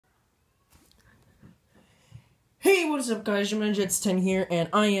what is up guys, Gemini Jets 10 here, and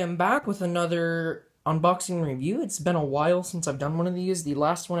I am back with another unboxing review. It's been a while since I've done one of these. The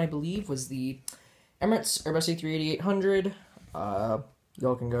last one, I believe, was the Emirates Airbus A380-800.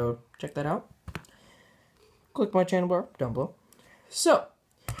 Y'all can go check that out. Click my channel bar down below. So,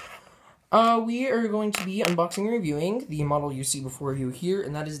 we are going to be unboxing and reviewing the model you see before you here,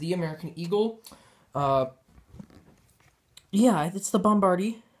 and that is the American Eagle. Yeah, it's the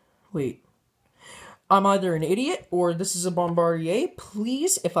Bombardier. Wait. I'm either an idiot or this is a Bombardier.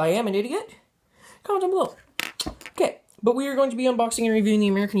 Please, if I am an idiot, comment down below. Okay, but we are going to be unboxing and reviewing the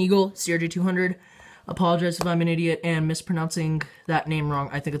American Eagle CRJ 200. Apologize if I'm an idiot and mispronouncing that name wrong.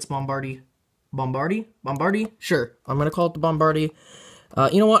 I think it's Bombardier. Bombardier? Bombardier? Sure, I'm going to call it the Bombardier.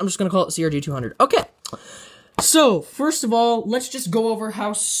 You know what? I'm just going to call it CRJ 200. Okay, so first of all, let's just go over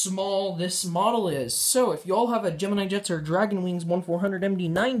how small this model is. So if you all have a Gemini Jets or Dragon Wings 1400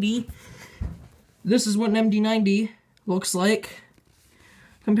 MD90, this is what an MD90 looks like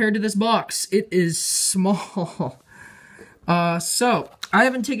compared to this box. It is small. So, I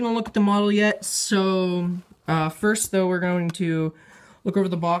haven't taken a look at the model yet, so first though we're going to look over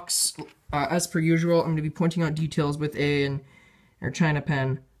the box. As per usual, I'm going to be pointing out details with an Air China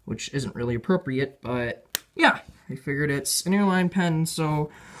pen, which isn't really appropriate, but yeah, I figured it's an airline pen, so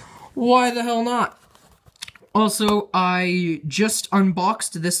why the hell not? Also, I just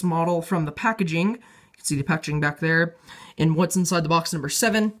unboxed this model from the packaging. You can see the packaging back there. And what's inside the box number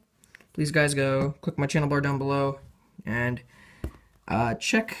 7. Please, guys, go click my channel bar down below and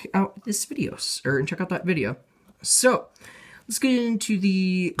check out this video, or check out that video. So, let's get into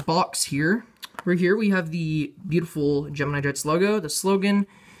the box here. Right here, we have the beautiful Gemini Jets logo, the slogan,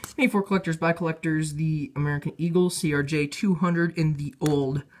 made for collectors by collectors, the American Eagle CRJ 200 in the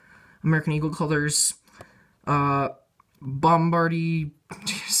old American Eagle colors. Bombardier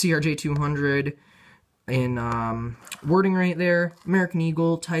CRJ 200 in wording right there, American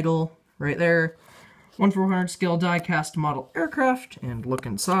Eagle title right there, 1/400 scale die cast model aircraft, and look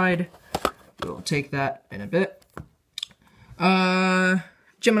inside. We'll take that in a bit.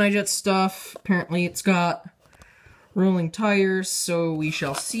 Gemini Jet stuff. Apparently it's got rolling tires, so we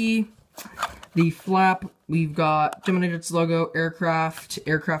shall see. The flap, we've got Gemini Jets logo, aircraft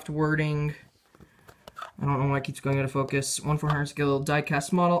wording. I don't know why it keeps going out of focus. 1/400 scale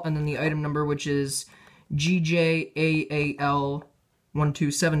die-cast model, and then the item number, which is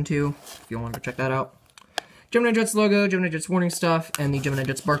GJAAL1272, if you want to go check that out. Gemini Jets logo, Gemini Jets warning stuff, and the Gemini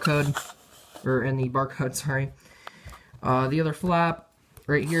Jets barcode. Sorry. The other flap,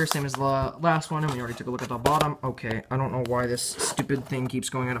 right here, same as the last one, and we already took a look at the bottom. Okay, I don't know why this stupid thing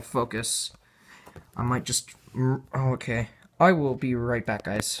keeps going out of focus. I might just... Oh, okay. I will be right back,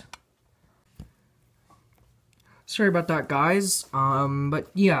 guys. Sorry about that, guys.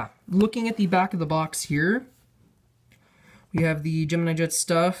 But yeah, looking at the back of the box here, we have the Gemini Jet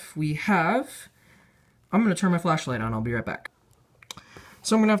stuff. We have... I'm going to turn my flashlight on. I'll be right back.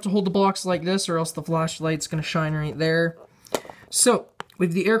 So I'm going to have to hold the box like this, or else the flashlight's going to shine right there. So,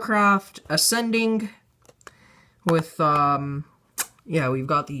 with the aircraft ascending, with, yeah, we've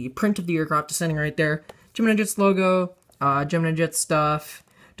got the print of the aircraft ascending right there. Gemini Jets logo, Gemini Jets stuff,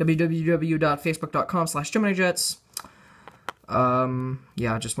 www.facebook.com/GeminiJets.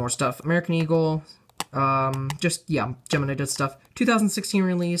 Yeah, just more stuff. American Eagle, yeah, Gemini Jets stuff. 2016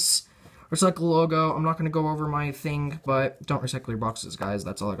 release, recycle logo. I'm not going to go over my thing, but don't recycle your boxes, guys.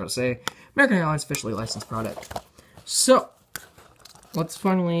 That's all I got to say. American Airlines officially licensed product. So, let's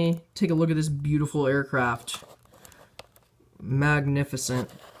finally take a look at this beautiful aircraft. Magnificent.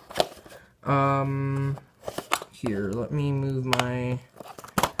 Here, let me move my...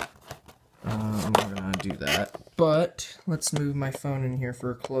 I'm not gonna do that, but let's move my phone in here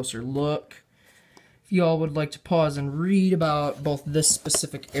for a closer look. If y'all would like to pause and read about both this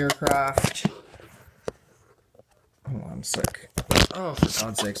specific aircraft. Hold on a sec. Oh, for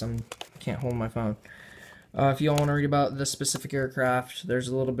God's sakes, I can't hold my phone. If y'all want to read about this specific aircraft, there's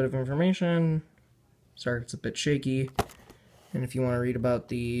a little bit of information. Sorry, it's a bit shaky. And if you want to read about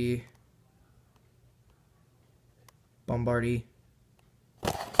the Bombardier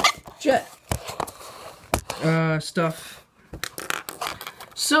jet stuff.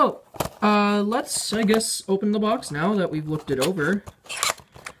 So, let's, I guess, open the box now that we've looked it over.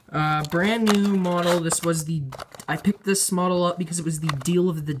 Brand new model. This was I picked this model up because it was the deal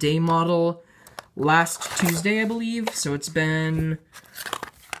of the day model last Tuesday, I believe. So it's been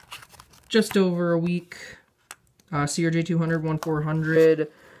just over a week. CRJ 200,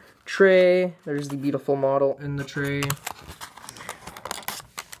 1/400 tray. There's the beautiful model in the tray.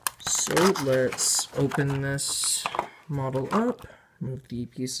 So let's open this model up. Move the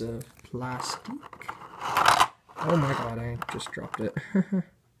piece of plastic. Oh my god, I just dropped it.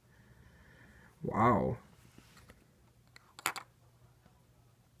 Wow.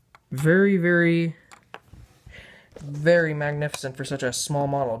 Very, very, very magnificent for such a small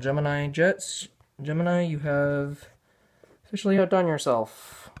model. Gemini Jets. Gemini, you have officially outdone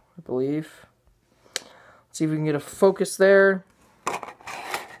yourself, I believe. Let's see if we can get a focus there.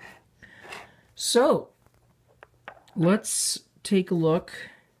 So, let's take a look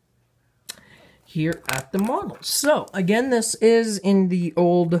here at the model. So, again, this is in the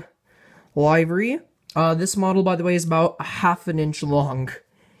old livery. This model, by the way, is about a ½ an inch long.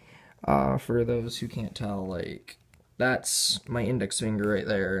 For those who can't tell, like, that's my index finger right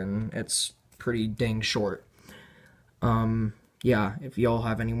there, and it's pretty dang short. Yeah, if y'all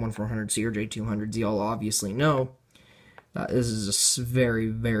have any 1/400 CRJ 200s, y'all obviously know that this is a very,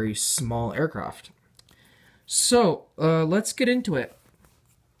 very small aircraft. So, let's get into it.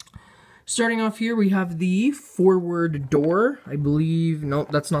 Starting off here, we have the forward door. I believe, nope,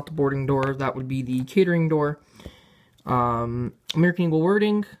 that's not the boarding door. That would be the catering door. American Eagle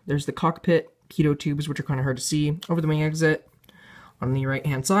wording. There's the cockpit, pitot tubes, which are kind of hard to see. Over the wing exit on the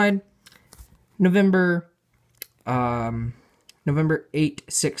right-hand side. November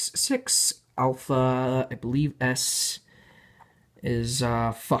 866 Alpha, I believe S is,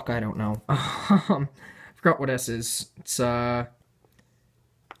 fuck, I don't know. I forgot what S is. It's, I'm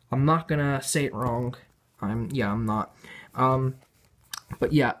not gonna say it wrong. I'm not.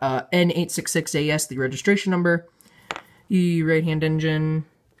 But yeah, N866AS, the registration number. The right-hand engine.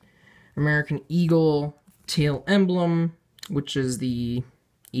 American Eagle tail emblem, which is the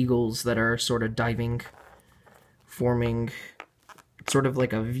eagles that are sort of diving, forming sort of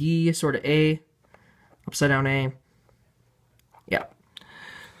like a V, sort of A, upside down A. Yeah.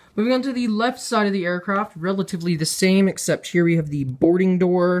 Moving on to the left side of the aircraft, relatively the same, except here we have the boarding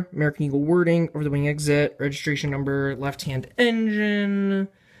door, American Eagle wording, over the wing exit, registration number, left-hand engine.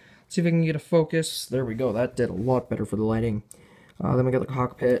 Let's see if I can get a focus. There we go. That did a lot better for the lighting. Then we got the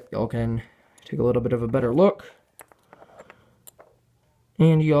cockpit. Y'all can take a little bit of a better look.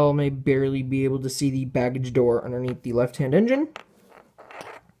 And y'all may barely be able to see the baggage door underneath the left-hand engine.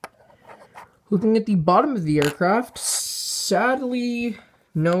 Looking at the bottom of the aircraft, sadly,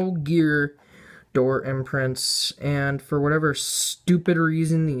 no gear door imprints. And for whatever stupid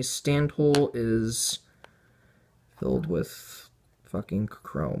reason, the stand hole is filled with fucking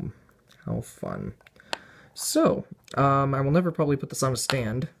chrome. How fun. So, I will never probably put this on a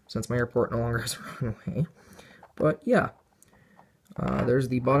stand, since my airport no longer has a runway. But, yeah. There's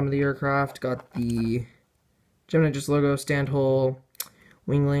the bottom of the aircraft, got the Gemini Jets logo, stand hole,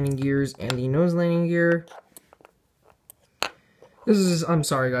 wing landing gears, and the nose landing gear. This is, I'm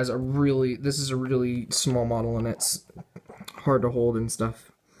sorry guys, this is a really small model, and it's hard to hold and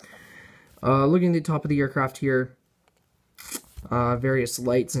stuff. Looking at the top of the aircraft here, various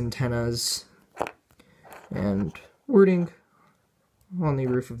lights, antennas, and wording on the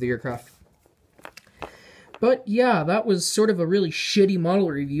roof of the aircraft. But yeah, that was sort of a really shitty model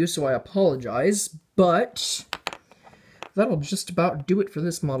review, so I apologize, but that'll just about do it for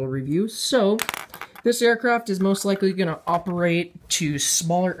this model review. So, this aircraft is most likely going to operate to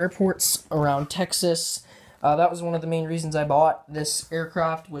smaller airports around Texas. That was one of the main reasons I bought this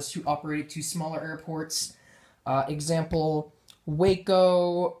aircraft, was to operate to smaller airports. Example,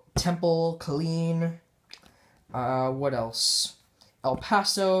 Waco, Temple, Killeen, what else? El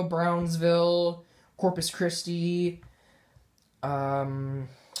Paso, Brownsville, Corpus Christi,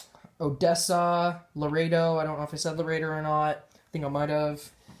 Odessa, Laredo. I don't know if I said Laredo or not. I think I might have.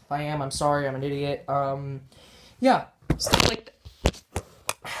 If I am, I'm sorry. I'm an idiot. Yeah, stuff like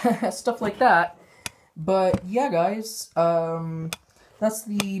stuff like that. But yeah, guys, that's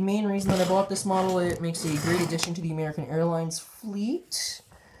the main reason that I bought this model. It makes a great addition to the American Airlines fleet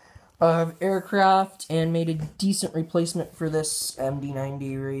of aircraft and made a decent replacement for this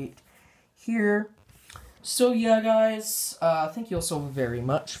MD-90 right here. So yeah, guys, thank you all so very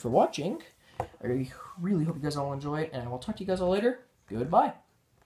much for watching. I really hope you guys all enjoyed, and I will talk to you guys all later. Goodbye.